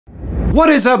What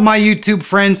is up, my YouTube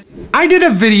friends? I did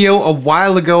a video a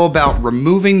while ago about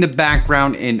removing the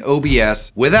background in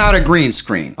OBS without a green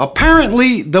screen.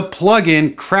 Apparently, the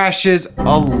plugin crashes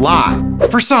a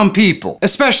lot for some people,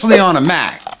 especially on a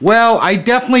Mac. Well, I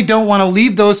definitely don't want to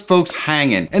leave those folks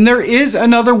hanging, and there is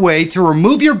another way to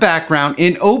remove your background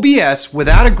in OBS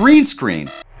without a green screen,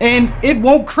 and it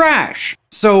won't crash.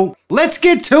 So let's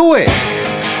get to it.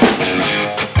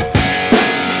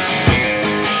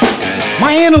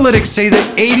 My analytics say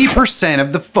that 80%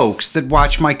 of the folks that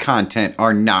watch my content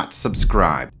are not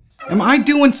subscribed. Am I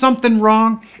doing something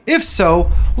wrong? If so,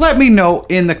 let me know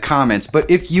in the comments. But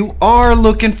if you are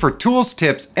looking for tools,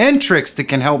 tips, and tricks that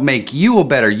can help make you a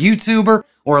better YouTuber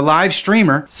or live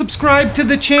streamer, subscribe to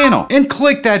the channel and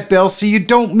click that bell so you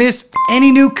don't miss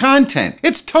any new content.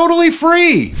 It's totally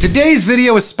free. Today's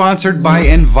video is sponsored by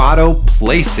Envato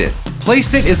Placeit.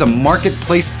 Placeit is a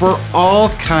marketplace for all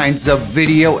kinds of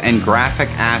video and graphic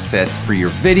assets for your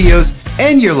videos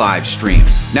and your live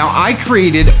streams. Now, I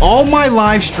created all my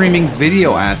live streaming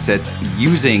video assets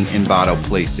using Envato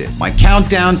Placeit. My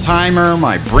countdown timer,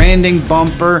 my branding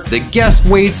bumper, the guest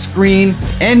wait screen,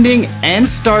 ending and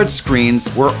start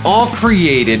screens were all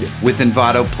created with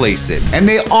Envato Placeit. And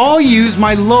they all use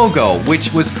my logo,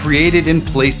 which was created in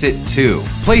Placeit too.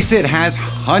 Placeit has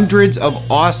hundreds of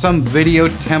awesome video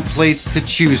templates to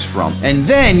choose from. And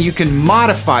then you can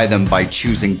modify them by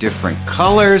choosing different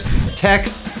colors,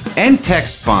 texts, and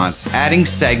text fonts, adding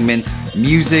segments,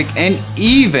 music, and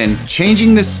even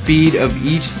changing the speed of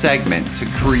each segment to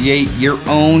create your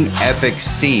own epic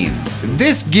scenes.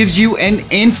 This gives you an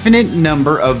infinite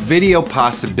number of video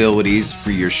possibilities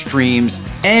for your streams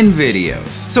and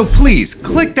videos. So please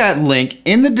click that link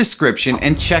in the description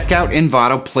and check out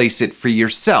Envato Placeit for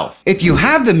yourself. If you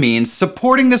have the means,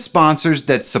 supporting the sponsors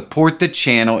that support the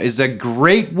channel is a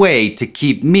great way to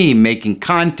keep me making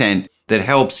content that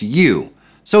helps you.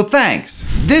 So thanks.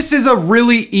 This is a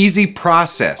really easy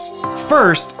process.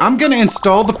 First, I'm gonna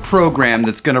install the program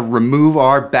that's gonna remove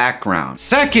our background.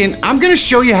 Second, I'm gonna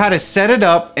show you how to set it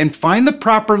up and find the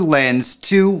proper lens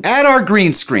to add our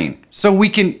green screen, so we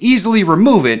can easily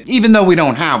remove it even though we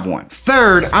don't have one.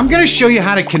 Third, I'm gonna show you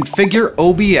how to configure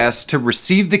OBS to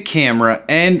receive the camera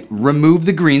and remove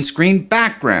the green screen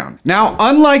background. Now,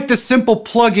 unlike the simple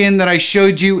plugin that I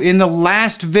showed you in the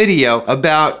last video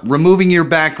about removing your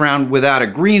background without a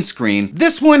green screen,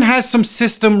 this one has some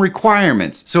system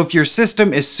requirements. So if your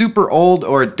system is super old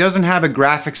or it doesn't have a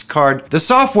graphics card, the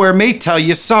software may tell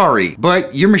you sorry,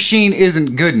 but your machine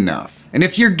isn't good enough. And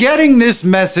if you're getting this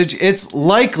message, it's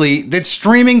likely that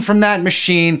streaming from that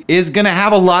machine is gonna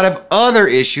have a lot of other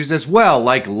issues as well,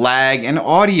 like lag and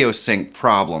audio sync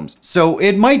problems. So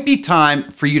it might be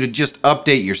time for you to just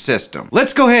update your system.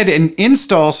 Let's go ahead and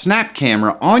install Snap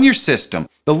Camera on your system.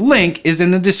 The link is in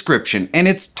the description and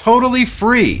it's totally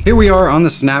free. Here we are on the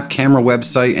Snap Camera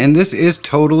website and this is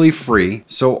totally free.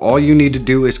 So all you need to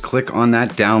do is click on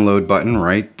that download button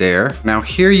right there. Now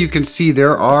here you can see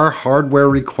there are hardware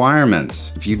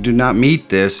requirements. If you do not meet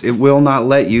this, it will not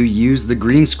let you use the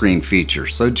green screen feature.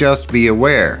 So just be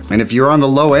aware. And if you're on the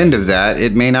low end of that,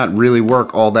 it may not really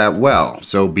work all that well.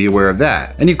 So be aware of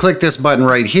that. And you click this button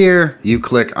right here. You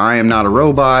click I am not a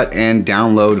robot and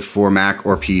download for Mac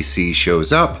or PC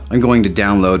shows up. I'm going to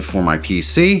download for my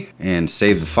PC and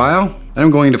save the file. Then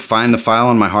I'm going to find the file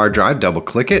on my hard drive, double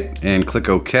click it and click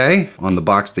OK on the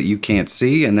box that you can't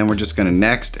see. And then we're just gonna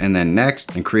next and then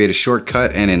next and create a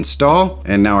shortcut and install.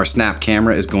 And now our Snap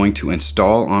Camera is going to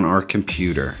install on our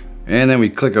computer. And then we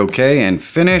click OK and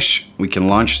finish. We can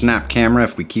launch Snap Camera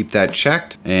if we keep that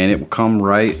checked and it will come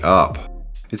right up.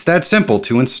 It's that simple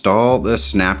to install the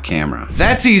Snap Camera.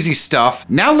 That's easy stuff.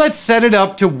 Now let's set it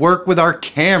up to work with our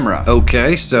camera.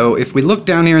 Okay, so if we look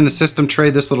down here in the system tray,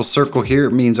 this little circle here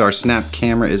means our Snap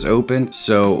Camera is open.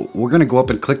 So we're gonna go up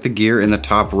and click the gear in the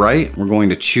top right. We're going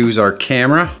to choose our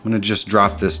camera. I'm gonna just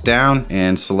drop this down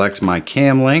and select my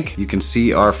cam link. You can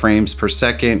see our frames per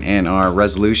second and our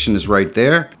resolution is right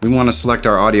there. We wanna select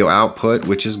our audio output,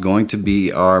 which is going to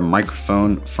be our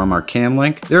microphone from our cam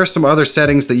link. There are some other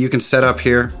settings that you can set up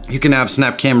here. You can have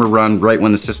Snap Camera run right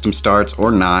when the system starts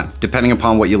or not, depending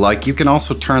upon what you like. You can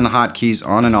also turn the hotkeys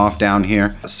on and off down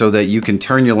here so that you can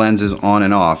turn your lenses on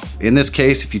and off. In this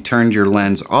case, if you turned your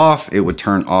lens off, it would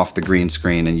turn off the green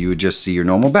screen and you would just see your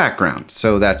normal background.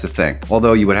 So that's a thing.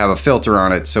 Although you would have a filter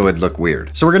on it, so it'd look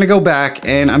weird. So we're gonna go back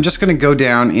and I'm just gonna go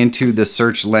down into the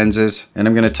search lenses and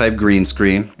I'm gonna type green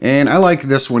screen. And I like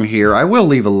this one here. I will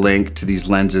leave a link to these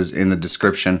lenses in the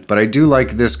description, but I do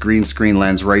like this green screen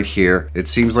lens right here. It's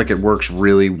seems like it works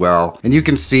really well. And you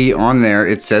can see on there,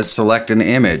 it says select an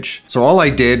image. So all I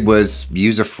did was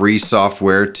use a free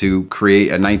software to create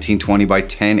a 1920 by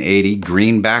 1080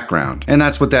 green background. And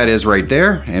that's what that is right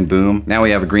there. And boom, now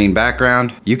we have a green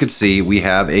background. You can see we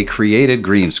have a created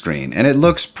green screen and it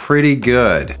looks pretty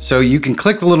good. So you can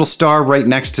click the little star right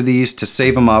next to these to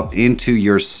save them up into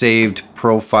your saved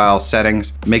profile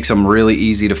settings. Makes them really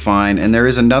easy to find. And there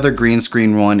is another green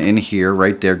screen one in here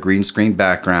right there, green screen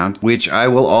background, which I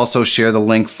will also share the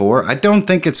link for. I don't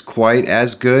think it's quite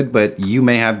as good, but you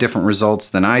may have different results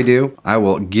than I do. I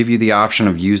will give you the option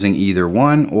of using either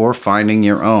one or finding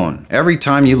your own. Every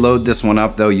time you load this one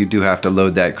up though, you do have to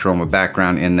load that chroma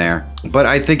background in there, but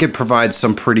I think it provides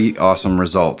some pretty awesome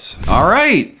results. All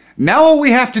right. Now all we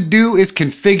have to do is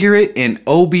configure it in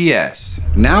OBS.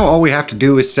 Now all we have to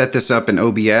do is set this up in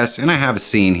OBS, and I have a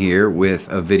scene here with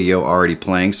a video already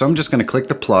playing. So I'm just gonna click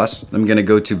the plus. I'm gonna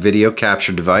go to video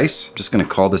capture device. I'm just gonna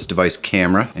call this device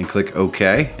camera and click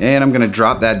OK. And I'm gonna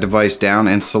drop that device down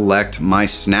and select my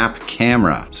snap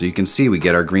camera. So you can see we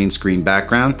get our green screen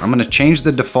background. I'm gonna change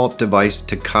the default device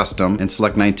to custom and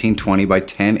select 1920 by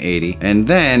 1080. And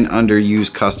then under use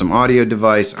custom audio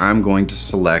device, I'm going to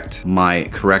select my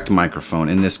correct microphone,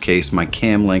 in this case my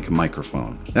CamLink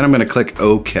microphone. Then I'm going to click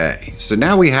OK. So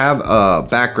now we have a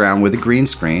background with a green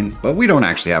screen, but we don't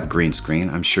actually have a green screen.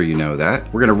 I'm sure you know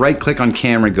that. We're going to right click on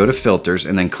camera, go to filters,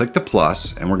 and then click the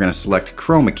plus, and we're going to select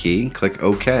chroma key, click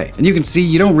OK. And you can see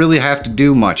you don't really have to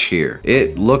do much here.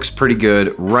 It looks pretty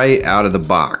good right out of the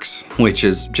box, which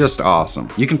is just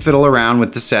awesome. You can fiddle around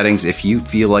with the settings if you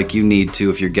feel like you need to.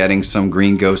 If you're getting some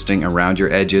green ghosting around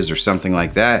your edges or something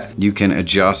like that, you can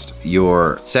adjust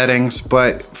your settings,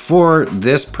 but for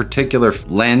this particular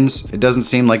lens, it doesn't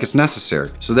seem like it's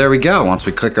necessary. So there we go. Once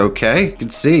we click OK, you can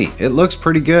see it looks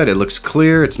pretty good. It looks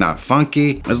clear. It's not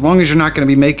funky. As long as you're not going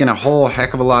to be making a whole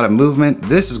heck of a lot of movement,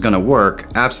 this is going to work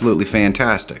absolutely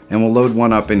fantastic. And we'll load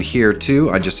one up in here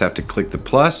too. I just have to click the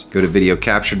plus, go to video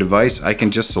capture device. I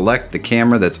can just select the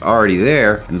camera that's already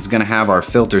there, and it's going to have our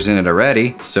filters in it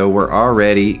already. So we're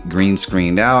already green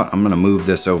screened out. I'm going to move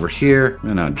this over here.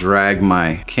 I'm going to drag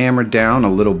my camera down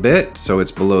a little bit so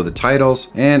it's below the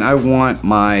titles, and I want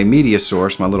my media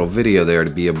source, my little video there, to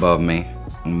be above me.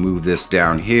 I'll move this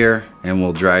down here and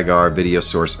we'll drag our video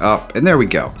source up, and there we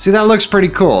go. See, that looks pretty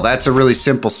cool. That's a really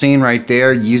simple scene right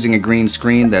there using a green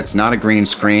screen that's not a green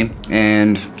screen,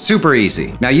 and super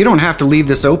easy. Now you don't have to leave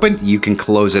this open. You can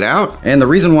close it out, and the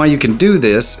reason why you can do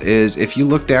this is if you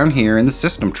look down here in the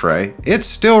system tray, it's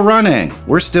still running.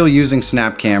 We're still using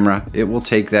Snap Camera. It will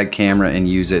take that camera and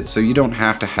use it, so you don't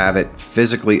have to have it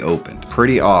physically opened.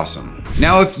 Pretty awesome.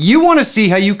 Now, if you want to see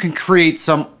how you can create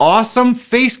some awesome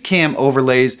face cam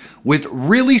overlays with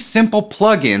really simple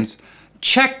plugins,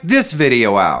 check this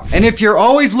video out. And if you're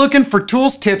always looking for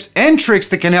tools, tips, and tricks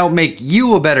that can help make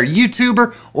you a better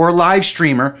YouTuber or live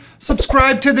streamer,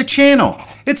 subscribe to the channel.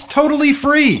 It's totally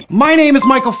free. My name is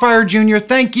Michael Fire Jr.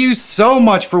 Thank you so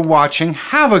much for watching.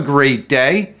 Have a great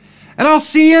day, and I'll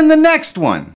see you in the next one.